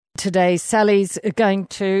today, Sally's going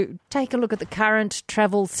to take a look at the current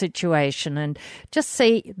travel situation and just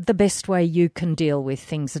see the best way you can deal with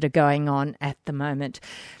things that are going on at the moment.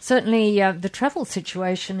 Certainly, the travel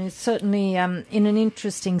situation is certainly in an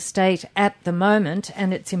interesting state at the moment,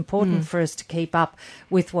 and it's important for us to keep up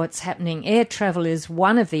with what's happening. Air travel is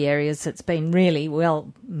one of the areas that's been really,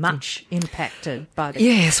 much impacted by the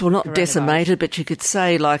Yes, well, not decimated, but you could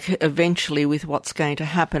say, like, eventually with what's going to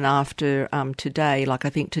happen after today, like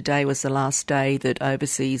I think today was the last day that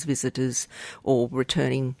overseas visitors or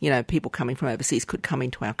returning, people coming from overseas could come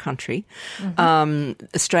into our country.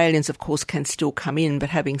 Australians, of course, can still come in, but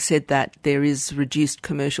having said that, there is reduced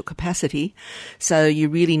commercial capacity. So you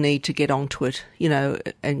really need to get onto it,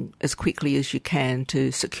 and as quickly as you can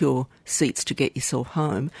to secure seats to get yourself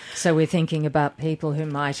home. So we're thinking about people who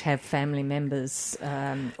might have family members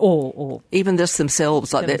or even just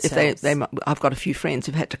themselves. Like if they, I've got a few friends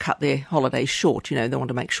who've had to cut their holidays short. They want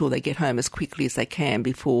to make sure they get home as quickly as they can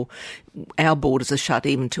before our borders are shut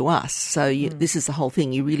even to us. So this is the whole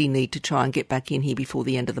thing. You really need to try and get back in here before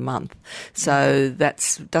the end of the month. So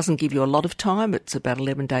that doesn't give you a lot of time. It's about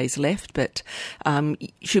 11 days left, but you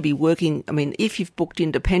should be working. I mean, if you've booked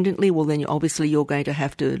independently, well, then obviously you're going to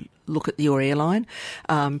have to look at your airline,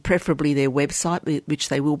 preferably their website, which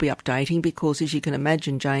they will be updating, because as you can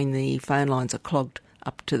imagine, Jane, the phone lines are clogged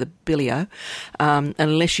up to the billio.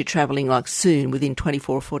 Unless you're travelling like soon, within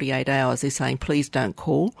 24 or 48 hours, they're saying, please don't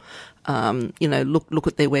call. Look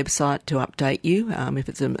at their website to update you if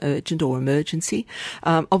it's an urgent or emergency.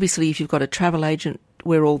 Obviously, if you've got a travel agent,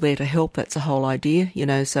 we're all there to help. That's the whole idea,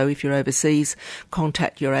 so if you're overseas,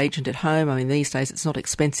 contact your agent at home. I mean, these days it's not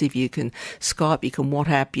expensive. You can Skype, you can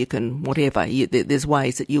WhatsApp, you can whatever. There's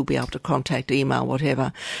ways that you'll be able to contact, email,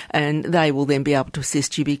 whatever, and they will then be able to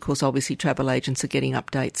assist you, because obviously travel agents are getting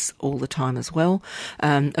updates all the time as well.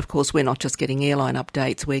 Of course, we're not just getting airline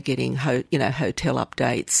updates, we're getting, hotel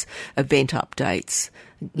updates, event updates,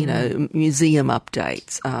 museum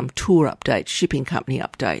updates, tour updates, shipping company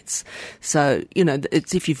updates. So,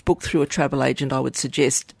 it's, if you've booked through a travel agent, I would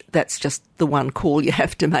suggest that's just the one call you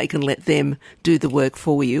have to make and let them do the work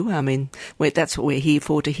for you. I mean, that's what we're here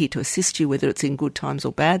for, here to assist you, whether it's in good times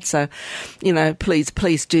or bad. So,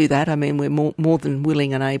 please do that. I mean, we're more than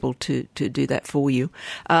willing and able to do that for you.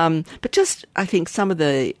 But just, I think some of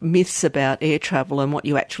the myths about air travel and what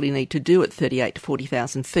you actually need to do at 38 to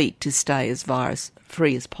 40,000 feet to stay as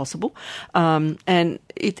virus-free as possible. And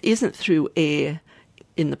it isn't through air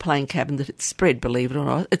in the plane cabin that it's spread, believe it or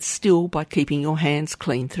not. It's still by keeping your hands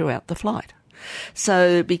clean throughout the flight.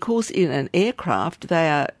 So because in an aircraft, they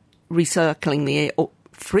are recycling the air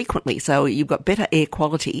frequently, so you've got better air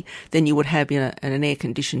quality than you would have in an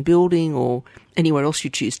air-conditioned building or anywhere else you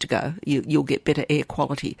choose to go. You'll get better air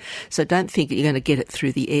quality. So don't think that you're going to get it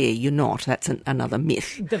through the air. You're not. That's another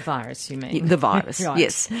myth. The virus, you mean? The virus, right.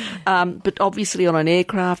 Yes. But obviously on an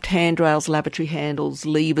aircraft, handrails, lavatory handles,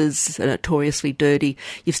 levers are notoriously dirty.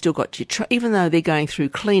 You've still got even though they're going through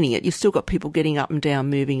cleaning it, you've still got people getting up and down,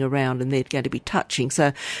 moving around, and they're going to be touching.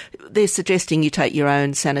 So they're suggesting you take your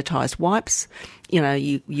own sanitised wipes.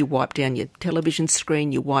 You wipe down your television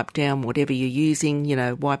screen, you wipe down whatever you're using,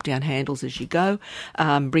 wipe down handles as you go.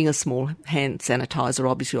 Bring a small hand sanitizer,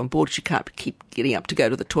 obviously, on board. You can't keep getting up to go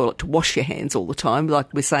to the toilet to wash your hands all the time.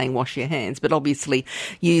 Like we're saying, wash your hands. But obviously,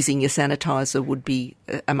 using your sanitizer would be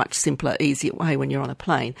a much simpler, easier way when you're on a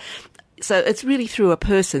plane. So it's really through a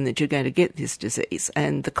person that you're going to get this disease,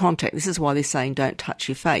 and the contact. This is why they're saying don't touch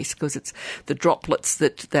your face, because it's the droplets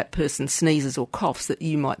that person sneezes or coughs that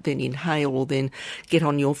you might then inhale or then get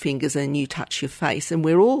on your fingers and you touch your face. And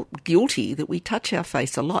we're all guilty that we touch our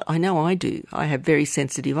face a lot. I know I do. I have very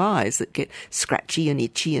sensitive eyes that get scratchy and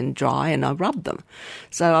itchy and dry, and I rub them.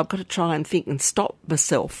 So I've got to try and think and stop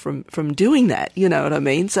myself from doing that. You know what I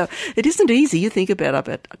mean? So it isn't easy. You think about it,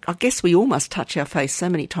 but I guess we all must touch our face so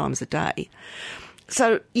many times a day.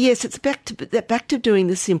 So, yes, it's back to doing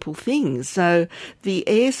the simple things. So the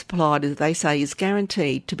air supplied, as they say, is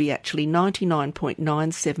guaranteed to be actually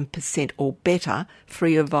 99.97% or better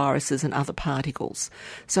free of viruses and other particles.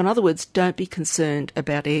 So in other words, don't be concerned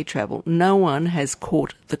about air travel. No one has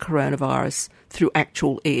caught the coronavirus through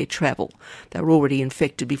actual air travel. They were already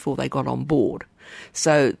infected before they got on board.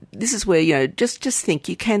 So this is where, just think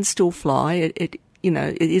you can still fly. It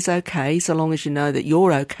is okay, so long as you know that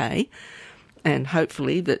you're okay, and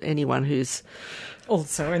hopefully that anyone who's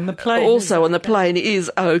also in the plane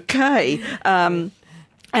is okay.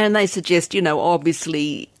 And they suggest,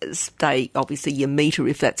 obviously your meter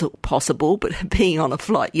if that's possible. But being on a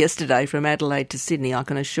flight yesterday from Adelaide to Sydney, I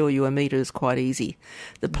can assure you a meter is quite easy.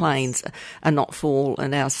 The planes are not full,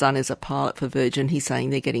 and our son is a pilot for Virgin. He's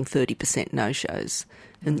saying they're getting 30% no-shows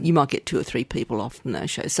And you might get 2 or 3 people off the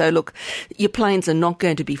no-show. So look, your planes are not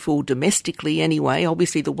going to be full domestically anyway.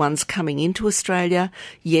 Obviously the ones coming into Australia,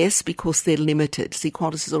 yes, because they're limited. See,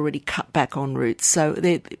 Qantas has already cut back on routes. So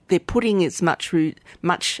they're putting as much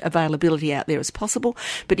availability out there as possible.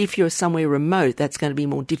 But if you're somewhere remote, that's going to be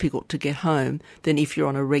more difficult to get home than if you're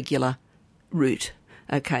on a regular route.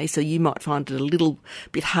 Okay, so you might find it a little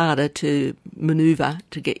bit harder to manoeuvre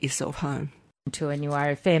to get yourself home. To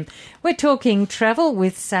NURFM. We're talking travel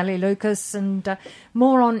with Sally Lucas and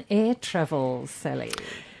more on air travel, Sally.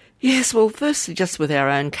 Yes, well, firstly, just with our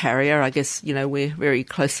own carrier, I guess, we're very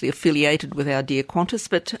closely affiliated with our dear Qantas,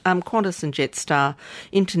 but Qantas and Jetstar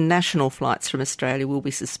international flights from Australia will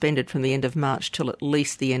be suspended from the end of March till at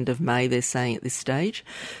least the end of May, they're saying at this stage.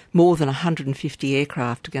 More than 150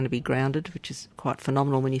 aircraft are going to be grounded, which is quite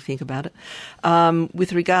phenomenal when you think about it.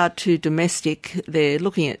 With regard to domestic, they're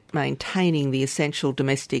looking at maintaining the essential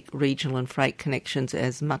domestic, regional and freight connections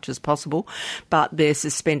as much as possible, but they're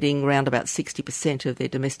suspending around about 60% of their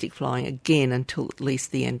domestic flying again until at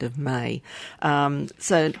least the end of May.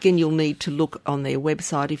 So again, you'll need to look on their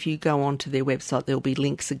website. If you go onto their website, there'll be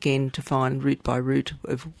links again to find route by route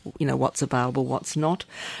of what's available, what's not.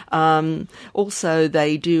 Also,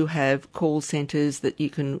 they do have call centres that you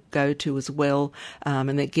can go to as well.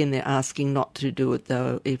 And again, they're asking not to do it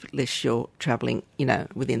though, unless you're travelling,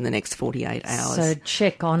 within the next 48 hours. So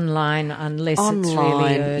check online unless it's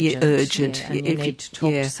really urgent. Yeah, and you need to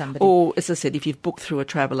talk to somebody. Or, as I said, if you've booked through a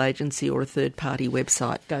travel agency or a third-party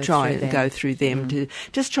website, go through them to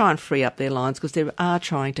just try and free up their lines, because they are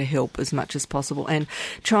trying to help as much as possible and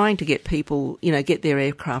trying to get people, get their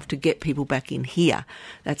aircraft to get people back in here.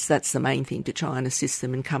 That's the main thing, to try and assist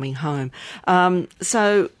them in coming home.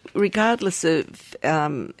 So regardless of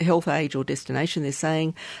health, age or destination, they're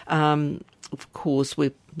saying, of course,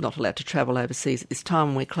 we're not allowed to travel overseas at this time,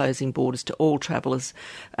 and we're closing borders to all travellers,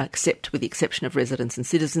 except with the exception of residents and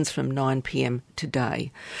citizens, from 9 p.m.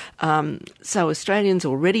 today. So Australians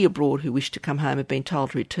already abroad who wish to come home have been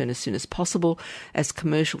told to return as soon as possible, as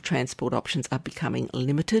commercial transport options are becoming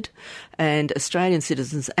limited, and Australian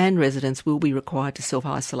citizens and residents will be required to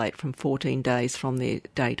self-isolate from 14 days from their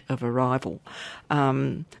date of arrival.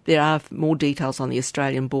 There are more details on the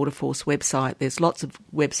Australian Border Force website. There's lots of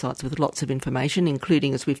websites with lots of information,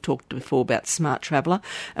 including, as we've talked before, about Smart Traveller.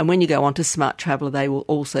 And when you go onto Smart Traveller, they will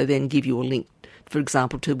also then give you a link, for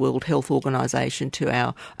example, to World Health Organisation, to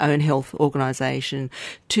our own health organisation,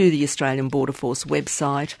 to the Australian Border Force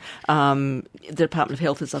website, the Department of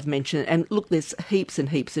Health, as I've mentioned. And look, there's heaps and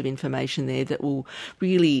heaps of information there that will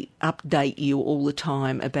really update you all the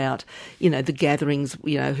time about, the gatherings,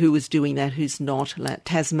 who is doing that, who's not. Like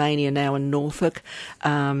Tasmania now and Norfolk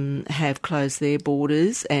have closed their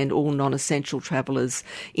borders, and all non-essential travellers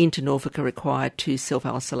into Norfolk are required to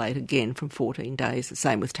self-isolate again from 14 days, the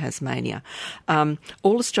same with Tasmania.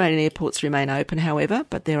 All Australian airports remain open, however,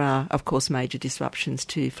 but there are, of course, major disruptions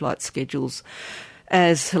to flight schedules,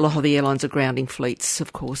 as a lot of the airlines are grounding fleets,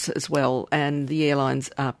 of course, as well. And the airlines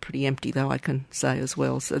are pretty empty, though, I can say as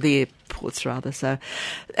well. So the airports, rather. So,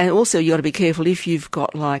 and also you've got to be careful if you've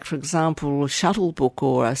got, like, for example, a shuttle book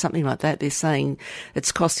or something like that. They're saying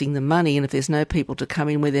it's costing them money, and if there's no people to come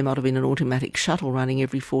in, where there might have been an automatic shuttle running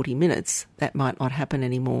every 40 minutes, that might not happen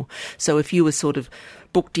anymore. So if you were sort of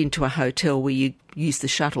booked into a hotel where you use the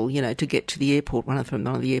shuttle, to get to the airport, one of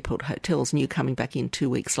the airport hotels, and you're coming back in 2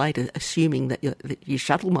 weeks later, assuming that your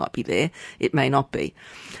shuttle might be there, it may not be.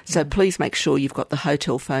 So please make sure you've got the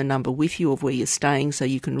hotel phone number with you of where you're staying, so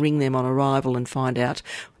you can ring them on arrival and find out.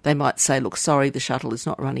 They might say, look, sorry, the shuttle is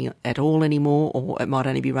not running at all anymore, or it might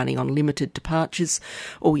only be running on limited departures,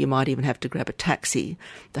 or you might even have to grab a taxi.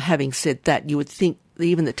 But having said that, you would think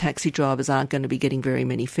even the taxi drivers aren't going to be getting very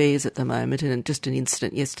many fares at the moment. And just an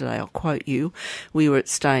incident yesterday, I'll quote you. We were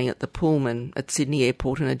staying at the Pullman at Sydney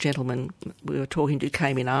Airport, and a gentleman we were talking to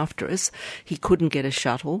came in after us. He couldn't get a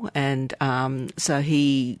shuttle, and so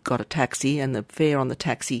he got a taxi, and the fare on the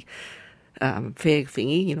taxi fare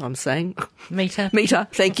thingy, you know what I'm saying? Meter,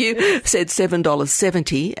 thank you, said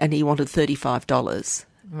 $7.70, and he wanted $35.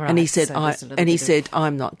 Right, and he said,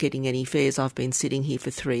 I'm not getting any fares. I've been sitting here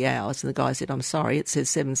for 3 hours. And the guy said, I'm sorry, it says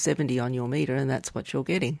 $7.70 on your meter, and that's what you're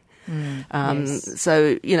getting. Yes.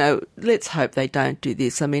 So, let's hope they don't do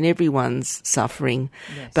this. I mean, everyone's suffering,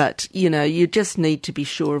 yes. But, you just need to be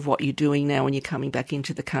sure of what you're doing now when you're coming back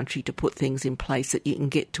into the country, to put things in place that you can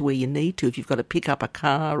get to where you need to, if you've got to pick up a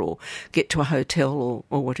car or get to a hotel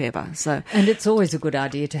or whatever. So, and it's always a good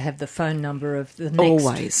idea to have the phone number of the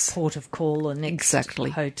next port of call, the next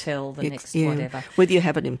hotel, the next whatever. Whether you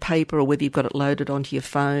have it in paper or whether you've got it loaded onto your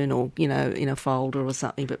phone or, in a folder or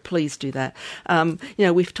something, but please do that.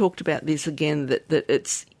 We've talked talked about this again, that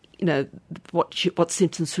it's, you know, what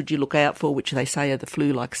symptoms should you look out for, which they say are the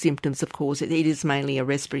flu-like symptoms, of course. It is mainly a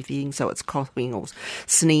respiratory thing, so it's coughing or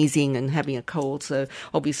sneezing and having a cold. So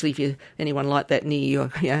obviously if you anyone like that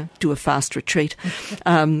near you, do a fast retreat.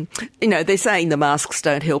 They're saying the masks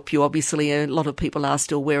don't help you. Obviously, a lot of people are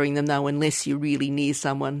still wearing them, though, unless you're really near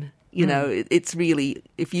someone. You know, it's really,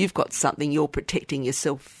 if you've got something, you're protecting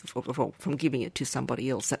yourself from giving it to somebody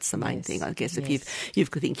else. That's the main thing, I guess. If you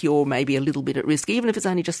think you're maybe a little bit at risk, even if it's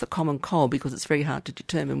only just a common cold, because it's very hard to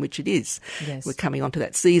determine which it is. Yes. We're coming onto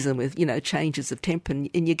that season with, changes of temp, and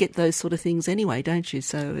you get those sort of things anyway, don't you?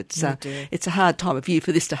 So it's a hard time of year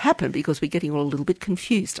for this to happen, because we're getting all a little bit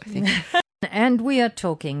confused, I think. And we are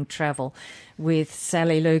talking travel with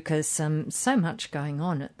Sally Lucas. So much going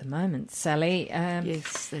on at the moment, Sally.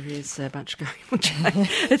 Yes, there is so much going on.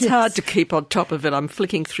 It's hard to keep on top of it. I'm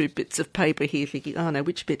flicking through bits of paper here thinking,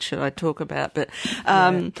 which bit should I talk about? But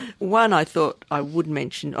one I thought I would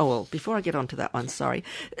mention, before I get on to that one, sorry.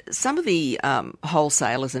 Some of the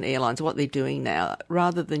wholesalers and airlines, what they're doing now,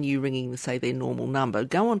 rather than you ringing, say, their normal number,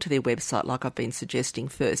 go onto their website like I've been suggesting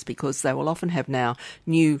first, because they will often have now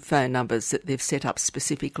new phone numbers that they've set up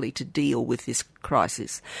specifically to deal with this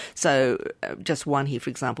crisis. So just one here, for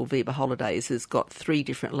example, Viva Holidays has got 3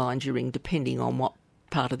 different lines you ring depending on what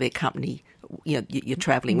part of their company you're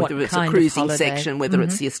travelling, whether it's a cruising section, whether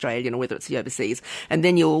it's the Australian or whether it's the overseas. And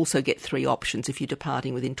then you'll also get 3 options if you're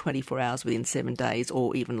departing within 24 hours, within 7 days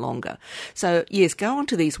or even longer. So, yes, go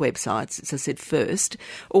onto these websites, as I said, first,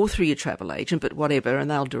 or through your travel agent, but whatever,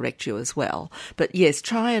 and they'll direct you as well. But, yes,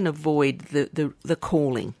 try and avoid the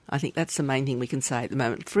calling. I think that's the main thing we can say at the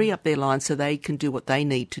moment. Free up their lines so they can do what they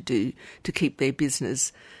need to do to keep their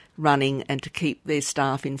business running and to keep their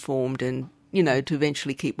staff informed and to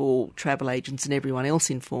eventually keep all travel agents and everyone else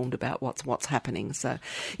informed about what's happening. So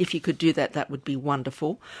if you could do that, that would be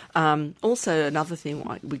wonderful. Also, another thing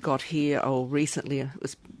we got here, recently, it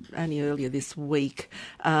was only earlier this week,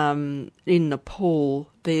 in Nepal,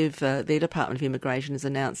 their Department of Immigration has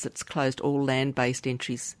announced that it's closed all land-based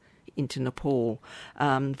entries into Nepal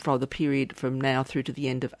for the period from now through to the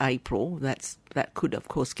end of April. That could, of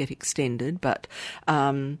course, get extended, but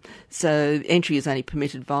so entry is only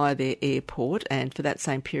permitted via their airport, and for that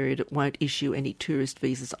same period it won't issue any tourist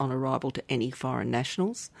visas on arrival to any foreign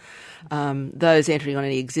nationals. Those entering on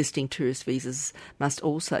any existing tourist visas must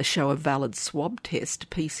also show a valid swab test,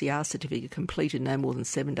 PCR certificate completed no more than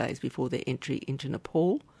 7 days before their entry into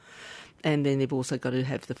Nepal. And then they've also got to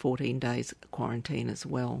have the 14 days quarantine as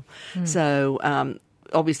well. So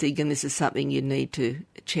obviously, again, this is something you need to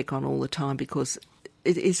check on all the time, because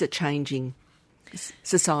it is a changing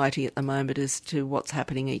society at the moment as to what's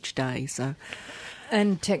happening each day. So.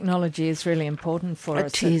 And technology is really important for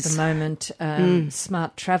us at the moment.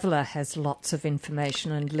 Smart Traveller has lots of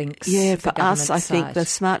information and links. Yeah, for us, I think the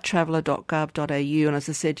smarttraveller.gov.au, and as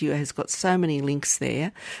I said to you, has got so many links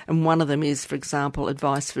there. And one of them is, for example,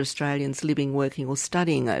 advice for Australians living, working or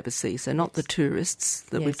studying overseas. So not the tourists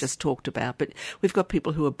that we've just talked about, but we've got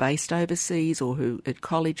people who are based overseas or who at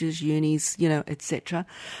colleges, unis, etc.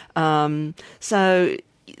 So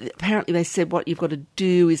apparently they said what you've got to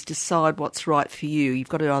do is decide what's right for you. You've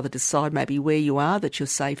got to either decide maybe where you are, that you're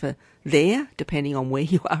safer there, depending on where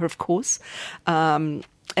you are, of course. And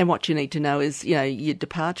what you need to know is, your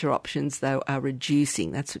departure options, though, are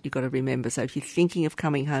reducing. That's what you've got to remember. So if you're thinking of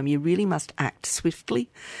coming home, you really must act swiftly,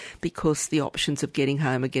 because the options of getting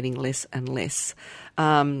home are getting less and less.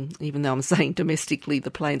 Even though I'm saying domestically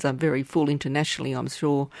the planes are very full, internationally I'm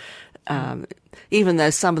sure, even though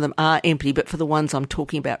some of them are empty, but for the ones I'm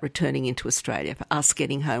talking about returning into Australia, for us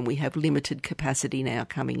getting home, we have limited capacity now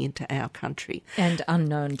coming into our country. And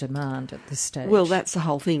unknown demand at this stage. Well, that's the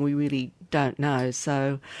whole thing. We really don't know.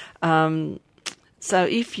 So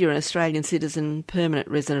if you're an Australian citizen, permanent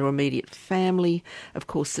resident or immediate family, of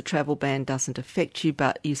course the travel ban doesn't affect you,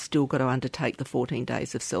 but you've still got to undertake the 14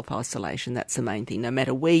 days of self-isolation. That's the main thing, no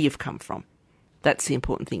matter where you've come from. That's the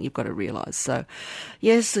important thing you've got to realise. So,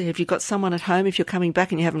 yes, if you've got someone at home, if you're coming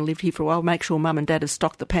back and you haven't lived here for a while, make sure Mum and Dad have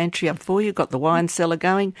stocked the pantry up for you, got the wine cellar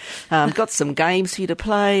going, got some games for you to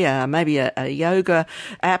play, maybe a yoga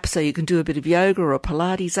app so you can do a bit of yoga, or a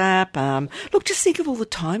Pilates app. Look, just think of all the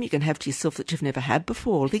time you can have to yourself that you've never had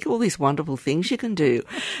before. Think of all these wonderful things you can do.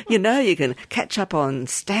 You can catch up on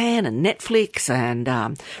Stan and Netflix and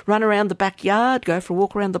run around the backyard, go for a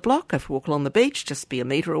walk around the block, go for a walk along the beach, just be a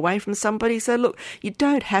metre away from somebody. So, look, you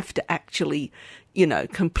don't have to actually,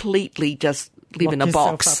 completely just live in a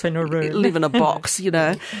box. Up in a room. Live in a box, you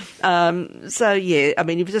know. So, yeah, I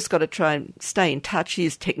mean, you've just got to try and stay in touch.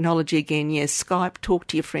 Use technology again. Yes, Skype, talk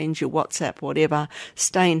to your friends, your WhatsApp, whatever.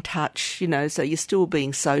 Stay in touch, you know, so you're still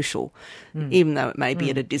being social, even though it may be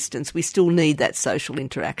at a distance. We still need that social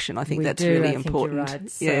interaction. I think that's really important. You're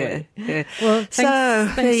right. So, yeah. Well,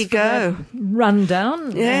 thanks there you go.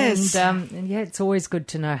 Rundown. Yes. And yeah, it's always good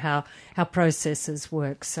to know how processes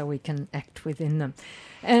work so we can act within them.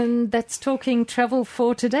 And that's Talking Travel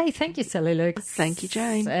for today. Thank you, Sally Lucas. Thank you,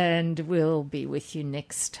 Jane. And we'll be with you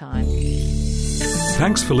next time.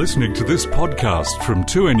 Thanks for listening to this podcast from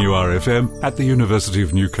 2NURFM at the University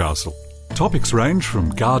of Newcastle. Topics range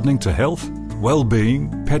from gardening to health,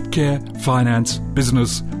 well-being, pet care, finance,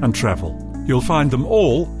 business and travel. You'll find them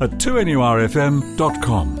all at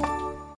 2NURFM.com.